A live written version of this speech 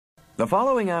The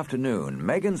following afternoon,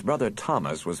 Megan's brother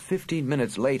Thomas was 15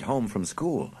 minutes late home from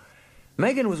school.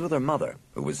 Megan was with her mother,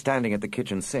 who was standing at the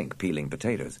kitchen sink peeling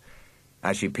potatoes.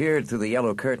 As she peered through the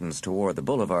yellow curtains toward the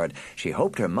boulevard, she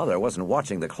hoped her mother wasn't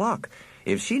watching the clock.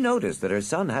 If she noticed that her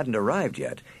son hadn't arrived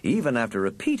yet, even after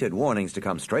repeated warnings to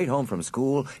come straight home from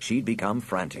school, she'd become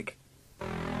frantic.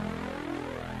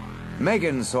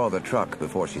 Megan saw the truck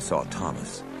before she saw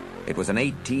Thomas. It was an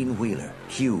 18-wheeler,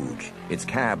 huge, its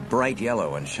cab bright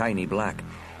yellow and shiny black.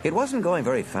 It wasn't going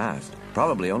very fast,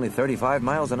 probably only 35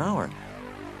 miles an hour.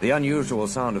 The unusual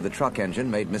sound of the truck engine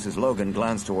made Mrs. Logan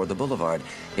glance toward the boulevard.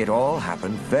 It all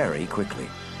happened very quickly.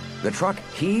 The truck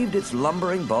heaved its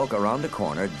lumbering bulk around a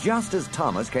corner just as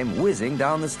Thomas came whizzing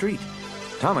down the street.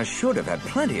 Thomas should have had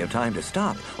plenty of time to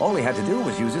stop. All he had to do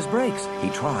was use his brakes.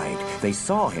 He tried. They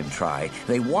saw him try.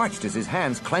 They watched as his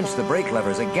hands clenched the brake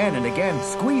levers again and again,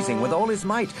 squeezing with all his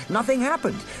might. Nothing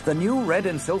happened. The new red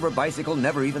and silver bicycle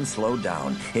never even slowed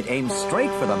down. It aimed straight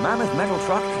for the mammoth metal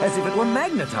truck as if it were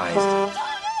magnetized.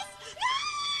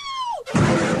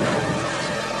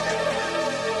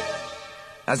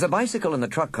 As the bicycle and the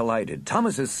truck collided,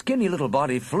 Thomas's skinny little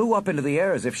body flew up into the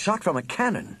air as if shot from a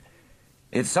cannon.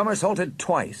 It somersaulted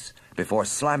twice before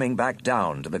slamming back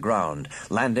down to the ground,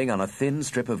 landing on a thin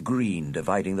strip of green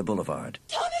dividing the boulevard.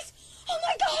 Thomas! Oh,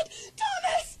 my God!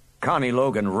 Thomas! Connie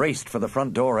Logan raced for the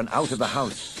front door and out of the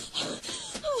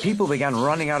house. People began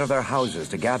running out of their houses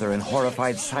to gather in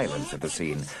horrified silence at the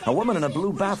scene. A woman in a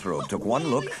blue bathrobe took one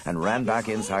look and ran back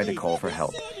inside to call for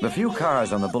help. The few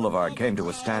cars on the boulevard came to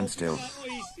a standstill.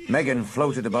 Megan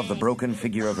floated above the broken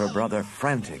figure of her brother,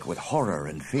 frantic with horror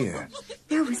and fear.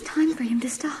 There was time for him to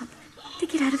stop, to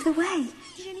get out of the way.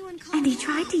 And he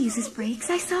tried to use his brakes.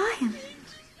 I saw him.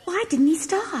 Why didn't he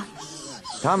stop?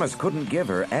 Thomas couldn't give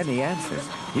her any answers.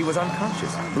 He was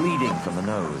unconscious, bleeding from the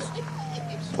nose.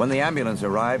 When the ambulance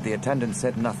arrived, the attendants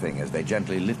said nothing as they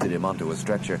gently lifted him onto a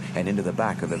stretcher and into the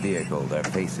back of the vehicle, their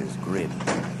faces grim.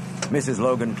 Mrs.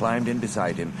 Logan climbed in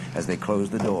beside him as they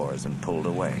closed the doors and pulled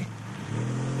away.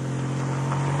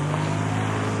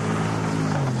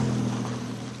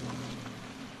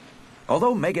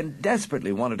 Although Megan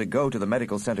desperately wanted to go to the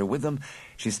medical center with them,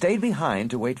 she stayed behind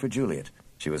to wait for Juliet.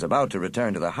 She was about to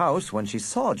return to the house when she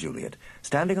saw Juliet,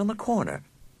 standing on the corner.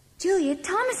 Juliet,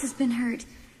 Thomas has been hurt.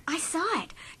 I saw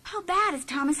it. How bad is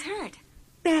Thomas hurt?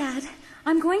 Bad.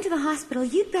 I'm going to the hospital.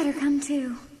 You'd better come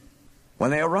too.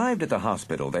 When they arrived at the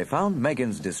hospital, they found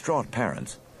Megan's distraught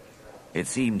parents. It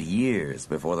seemed years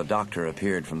before the doctor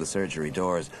appeared from the surgery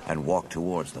doors and walked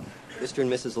towards them. Mr.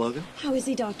 and Mrs. Logan? How is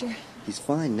he, Doctor? He's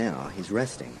fine now. He's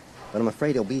resting. But I'm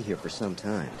afraid he'll be here for some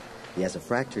time. He has a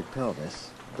fractured pelvis,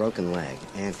 broken leg,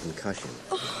 and concussion.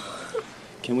 Oh.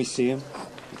 Can we see him?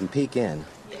 You can peek in.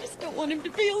 I just don't want him to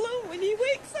be alone when he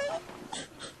wakes up.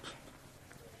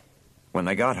 When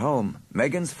they got home,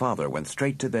 Megan's father went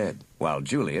straight to bed, while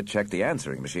Juliet checked the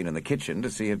answering machine in the kitchen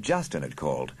to see if Justin had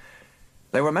called.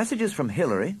 There were messages from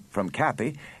Hillary, from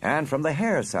Cappy, and from the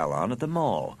hair salon at the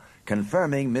mall,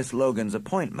 confirming Miss Logan's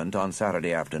appointment on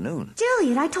Saturday afternoon.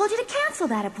 Juliet, I told you to cancel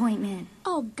that appointment.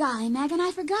 Oh, golly, Megan,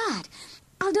 I forgot.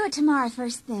 I'll do it tomorrow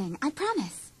first thing. I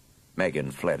promise.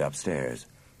 Megan fled upstairs.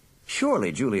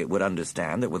 Surely Juliet would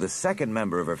understand that with a second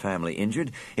member of her family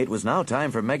injured, it was now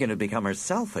time for Megan to become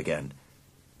herself again.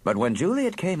 But when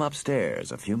Juliet came upstairs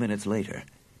a few minutes later,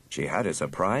 she had a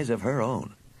surprise of her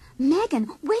own. Megan,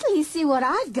 wait till you see what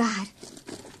I've got.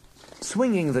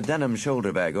 Swinging the denim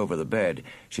shoulder bag over the bed,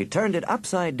 she turned it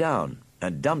upside down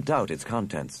and dumped out its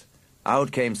contents.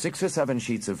 Out came 6 or 7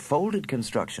 sheets of folded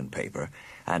construction paper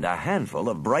and a handful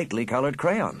of brightly colored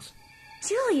crayons.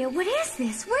 Julia, what is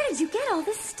this? Where did you get all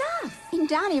this stuff? In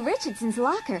Donnie Richardson's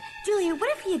locker. Julia, what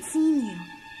if he had seen you?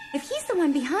 If he's the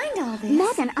one behind all this...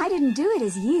 Megan, I didn't do it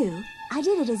as you. I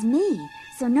did it as me,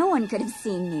 so no one could have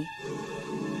seen me.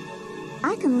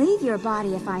 I can leave your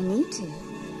body if I need to.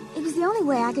 It was the only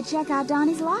way I could check out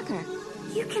Donnie's locker.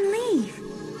 You can leave.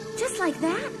 Just like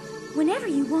that? Whenever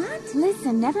you want?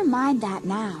 Listen, never mind that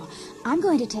now. I'm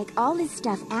going to take all this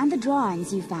stuff and the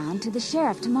drawings you found to the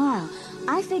sheriff tomorrow.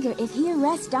 I figure if he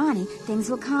arrests Donnie, things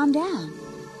will calm down.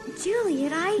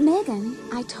 Juliet, Megan,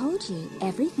 I told you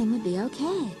everything would be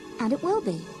okay. And it will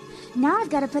be. Now I've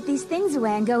got to put these things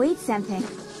away and go eat something.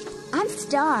 I'm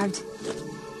starved.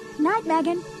 Night,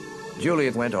 Megan.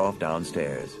 Juliet went off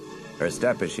downstairs. Her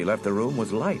step as she left the room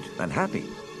was light and happy.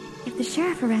 If the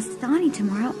sheriff arrests Donnie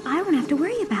tomorrow, I won't have to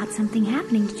worry about something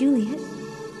happening to Juliet.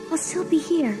 I'll still be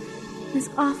here, in this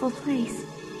awful place.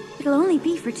 It'll only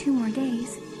be for 2 more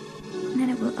days, and then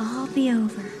it will all be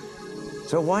over.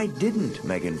 So why didn't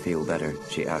Megan feel better,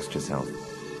 she asked herself.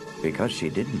 Because she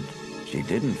didn't. She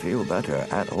didn't feel better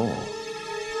at all.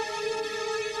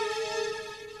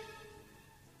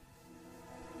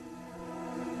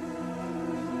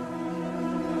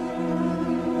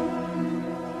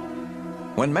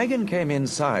 When Megan came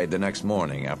inside the next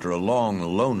morning after a long,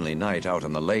 lonely night out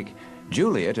on the lake,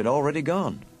 Juliet had already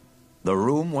gone. The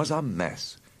room was a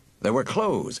mess. There were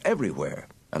clothes everywhere,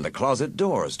 and the closet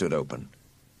door stood open.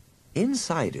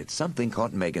 Inside it, something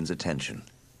caught Megan's attention.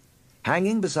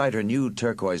 Hanging beside her new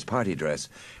turquoise party dress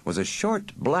was a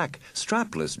short, black,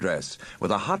 strapless dress with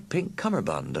a hot pink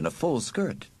cummerbund and a full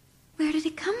skirt. Where did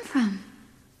it come from?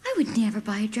 I would never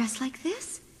buy a dress like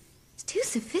this. It's too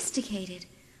sophisticated.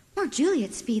 More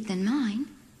Juliet's speed than mine.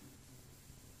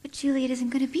 But Juliet isn't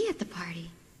going to be at the party.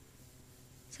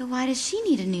 So why does she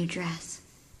need a new dress?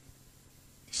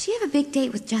 Does she have a big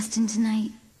date with Justin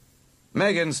tonight?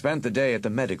 Megan spent the day at the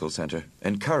medical center,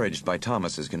 encouraged by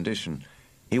Thomas's condition.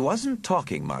 He wasn't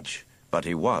talking much, but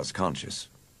he was conscious.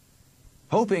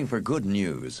 Hoping for good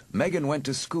news, Megan went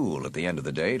to school at the end of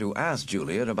the day to ask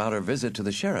Juliet about her visit to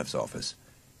the sheriff's office.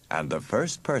 And the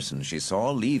first person she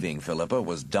saw leaving Philippa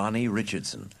was Donnie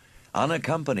Richardson,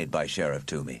 unaccompanied by Sheriff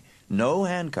Toomey, no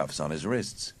handcuffs on his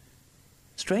wrists.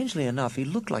 Strangely enough, he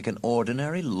looked like an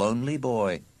ordinary, lonely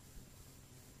boy.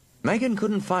 Megan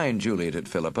couldn't find Juliet at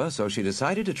Philippa, so she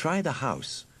decided to try the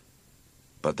house.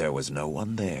 But there was no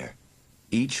one there.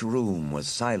 Each room was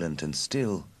silent and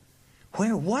still.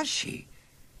 Where was she?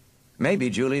 Maybe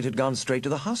Juliet had gone straight to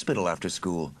the hospital after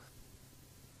school.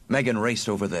 Megan raced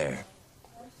over there.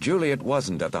 Juliet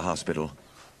wasn't at the hospital,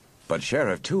 but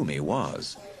Sheriff Toomey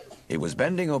was. He was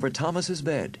bending over Thomas's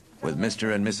bed, with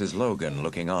Mr. and Mrs. Logan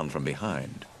looking on from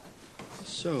behind.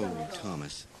 So,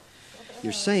 Thomas,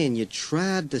 you're saying you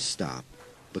tried to stop,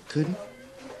 but couldn't?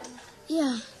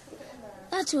 Yeah,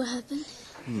 that's what happened.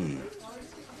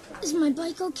 Is my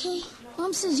bike okay?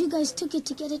 Mom says you guys took it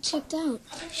to get it checked out.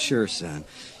 Sure, son.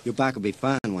 Your bike will be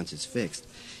fine once it's fixed.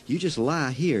 You just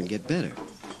lie here and get better.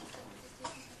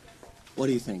 What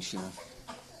do you think, Sheriff?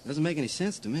 Doesn't make any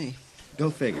sense to me. Go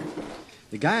figure.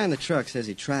 The guy in the truck says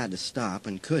he tried to stop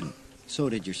and couldn't. So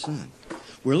did your son.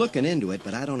 We're looking into it,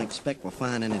 but I don't expect we'll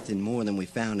find anything more than we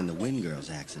found in the Wind Girls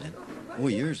accident. Or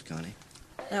yours, Connie.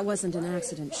 That wasn't an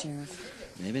accident,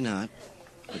 Sheriff. Maybe not.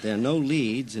 But there are no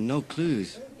leads and no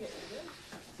clues.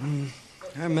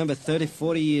 I remember 30,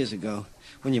 40 years ago,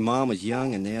 when your mom was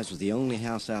young and theirs was the only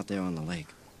house out there on the lake.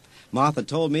 Martha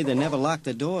told me they never locked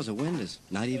their doors or windows,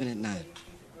 not even at night.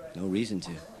 No reason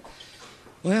to.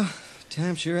 Well,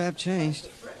 times sure have changed.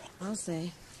 I'll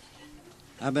say.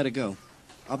 I better go.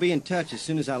 I'll be in touch as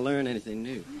soon as I learn anything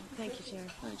new. Thank you,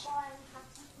 Sheriff. Thanks.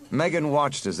 Megan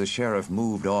watched as the sheriff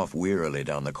moved off wearily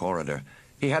down the corridor.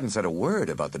 He hadn't said a word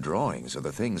about the drawings or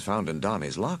the things found in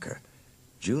Donnie's locker.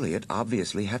 Juliet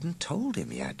obviously hadn't told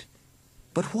him yet.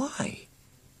 But why?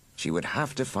 She would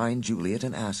have to find Juliet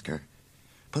and ask her.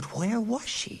 But where was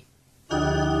she?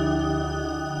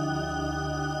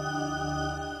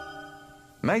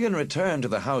 Megan returned to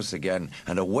the house again,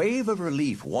 and a wave of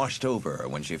relief washed over her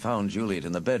when she found Juliet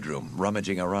in the bedroom,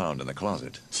 rummaging around in the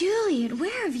closet. Juliet,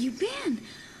 where have you been?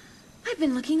 I've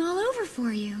been looking all over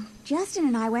for you. Justin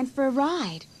and I went for a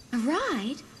ride. A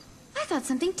ride? I thought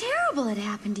something terrible had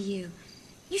happened to you.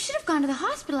 You should have gone to the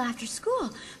hospital after school.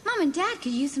 Mom and Dad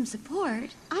could use some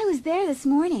support. I was there this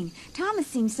morning. Thomas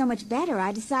seemed so much better,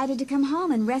 I decided to come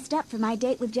home and rest up for my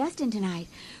date with Justin tonight.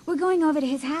 We're going over to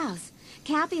his house.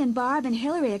 Cappy and Barb and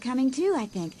Hillary are coming too, I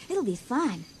think. It'll be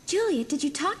fun. Juliet, did you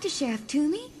talk to Sheriff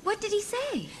Toomey? What did he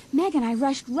say? Megan, I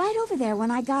rushed right over there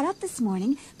when I got up this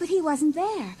morning, but he wasn't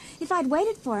there. If I'd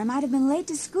waited for him, I'd have been late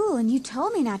to school, and you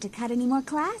told me not to cut any more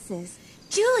classes.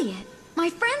 Juliet, my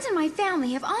friends and my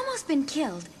family have almost been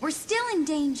killed. We're still in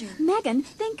danger. Megan,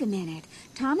 think a minute.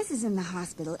 Thomas is in the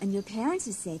hospital, and your parents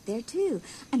are safe there, too.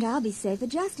 And I'll be safe at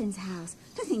Justin's house.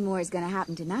 Nothing more is going to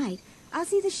happen tonight. I'll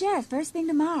see the sheriff first thing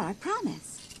tomorrow, I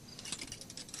promise.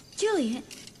 Juliet,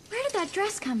 where did that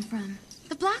dress come from?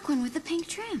 The black one with the pink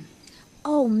trim.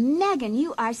 Oh, Megan,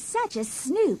 you are such a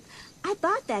snoop. I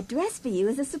bought that dress for you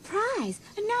as a surprise,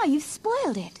 and now you've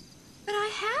spoiled it. But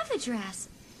I have a dress.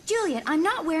 Juliet, I'm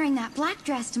not wearing that black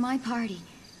dress to my party.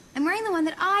 I'm wearing the one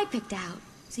that I picked out,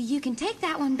 so you can take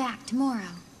that one back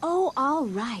tomorrow. Oh, all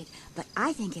right, but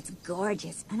I think it's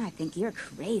gorgeous, and I think you're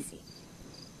crazy.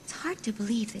 It's hard to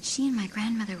believe that she and my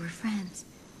grandmother were friends.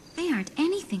 They aren't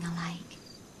anything alike.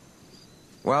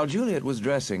 While Juliet was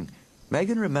dressing,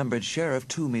 Megan remembered Sheriff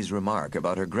Toomey's remark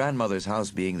about her grandmother's house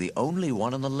being the only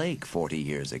one on the lake 40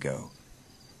 years ago.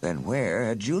 Then where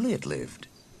had Juliet lived?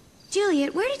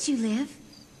 Juliet, where did you live?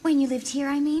 When you lived here,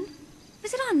 I mean.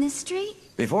 Was it on this street?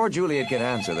 Before Juliet could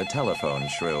answer, the telephone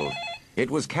shrilled.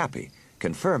 It was Cappy,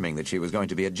 confirming that she was going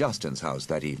to be at Justin's house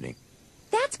that evening.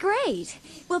 That's great.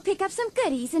 We'll pick up some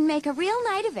goodies and make a real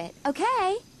night of it,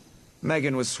 okay?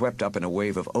 Megan was swept up in a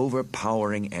wave of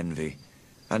overpowering envy.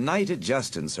 A night at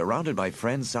Justin's, surrounded by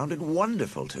friends, sounded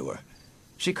wonderful to her.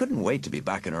 She couldn't wait to be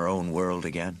back in her own world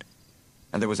again.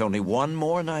 And there was only one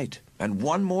more night and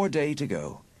one more day to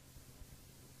go.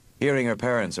 Hearing her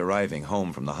parents arriving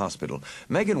home from the hospital,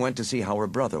 Megan went to see how her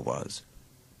brother was.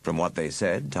 From what they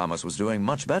said, Thomas was doing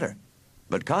much better.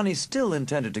 But Connie still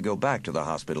intended to go back to the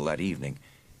hospital that evening.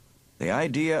 The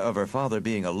idea of her father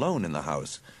being alone in the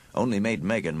house only made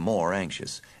Megan more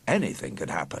anxious. Anything could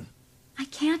happen. I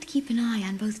can't keep an eye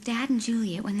on both Dad and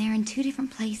Juliet when they're in two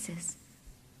different places.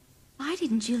 Why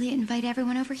didn't Juliet invite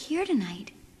everyone over here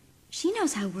tonight? She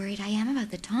knows how worried I am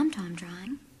about the tom-tom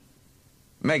drawing.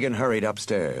 Megan hurried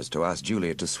upstairs to ask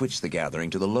Juliet to switch the gathering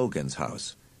to the Logans'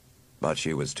 house. But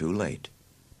she was too late.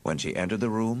 When she entered the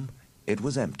room, it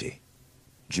was empty.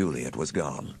 Juliet was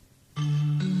gone.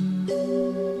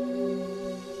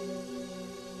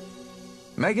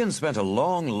 Megan spent a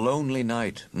long, lonely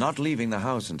night, not leaving the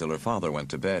house until her father went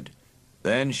to bed.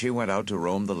 Then she went out to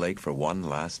roam the lake for one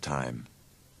last time.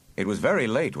 It was very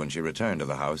late when she returned to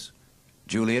the house.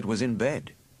 Juliet was in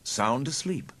bed, sound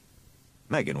asleep.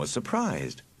 Megan was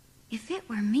surprised. If it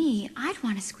were me, I'd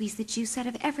want to squeeze the juice out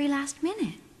of every last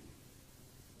minute.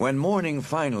 When morning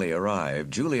finally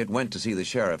arrived, Juliet went to see the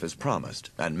sheriff as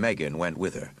promised, and Megan went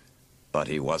with her. But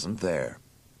he wasn't there.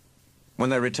 When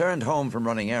they returned home from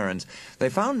running errands, they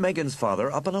found Megan's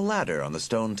father up on a ladder on the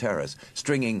stone terrace,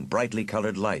 stringing brightly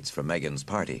colored lights for Megan's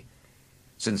party.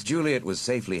 Since Juliet was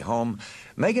safely home,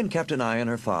 Megan kept an eye on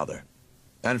her father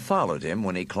and followed him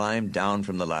when he climbed down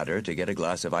from the ladder to get a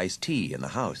glass of iced tea in the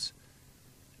house.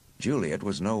 Juliet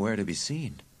was nowhere to be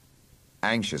seen.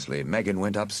 Anxiously, Megan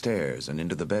went upstairs and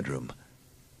into the bedroom.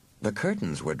 The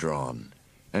curtains were drawn,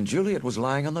 and Juliet was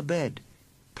lying on the bed,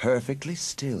 perfectly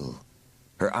still.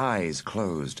 Her eyes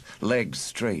closed, legs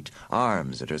straight,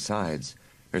 arms at her sides.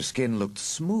 Her skin looked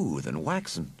smooth and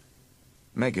waxen.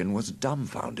 Megan was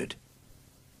dumbfounded.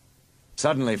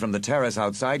 Suddenly, from the terrace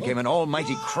outside came an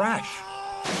almighty crash.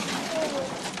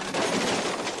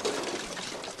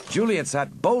 Juliet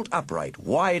sat bolt upright,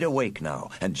 wide awake now,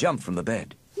 and jumped from the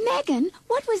bed. Megan,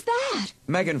 what was that?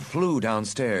 Megan flew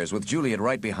downstairs with Juliet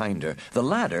right behind her. The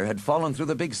ladder had fallen through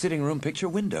the big sitting room picture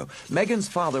window. Megan's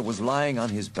father was lying on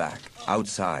his back,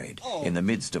 outside, in the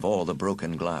midst of all the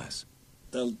broken glass.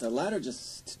 The ladder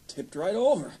just tipped right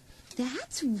over.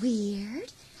 That's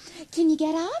weird. Can you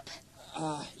get up?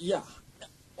 Yeah.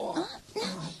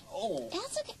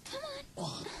 That's okay. Come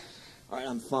on. All right,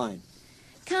 I'm fine.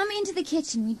 Come into the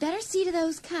kitchen. We'd better see to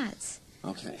those cuts.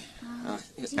 Okay.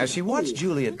 As she watched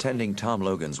Juliet tending Tom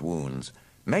Logan's wounds,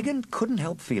 Megan couldn't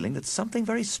help feeling that something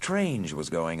very strange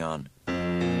was going on.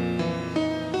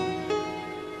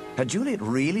 Had Juliet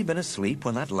really been asleep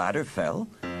when that ladder fell?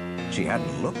 She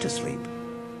hadn't looked asleep.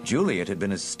 Juliet had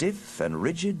been as stiff and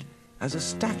rigid as a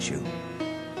statue,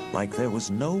 like there was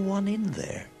no one in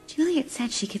there. Juliet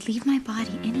said she could leave my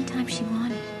body anytime she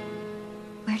wanted.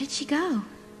 Where did she go?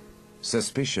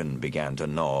 Suspicion began to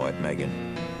gnaw at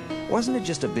Megan. Wasn't it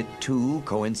just a bit too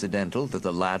coincidental that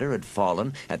the ladder had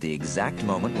fallen at the exact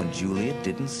moment when Juliet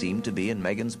didn't seem to be in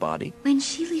Megan's body? When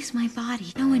she leaves my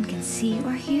body, no one can see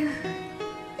or hear her.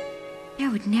 There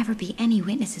would never be any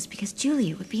witnesses because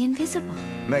Juliet would be invisible.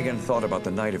 Megan thought about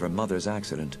the night of her mother's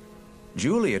accident.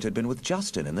 Juliet had been with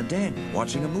Justin in the den,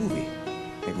 watching a movie.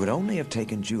 It would only have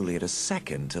taken Juliet a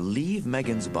second to leave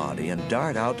Megan's body and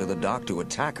dart out to the dock to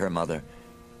attack her mother.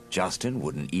 Justin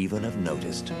wouldn't even have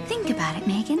noticed. Think about it,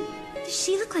 Megan. Does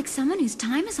she look like someone whose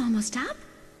time is almost up?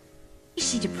 Is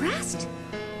she depressed?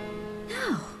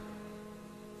 No.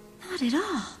 Not at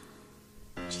all.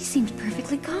 She seems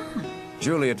perfectly calm.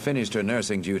 Juliet finished her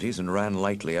nursing duties and ran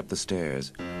lightly up the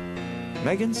stairs.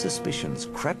 Megan's suspicions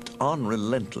crept on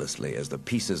relentlessly as the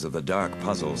pieces of the dark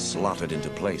puzzle slotted into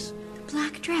place. The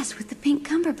black dress with the pink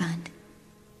cummerbund.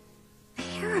 The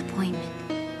hair appointment.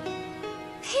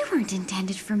 They weren't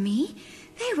intended for me.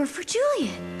 They were for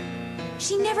Juliet.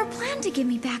 She never planned to give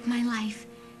me back my life.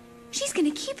 She's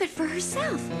gonna keep it for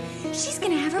herself. She's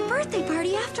gonna have her birthday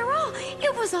party after all.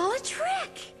 It was all a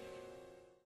trick.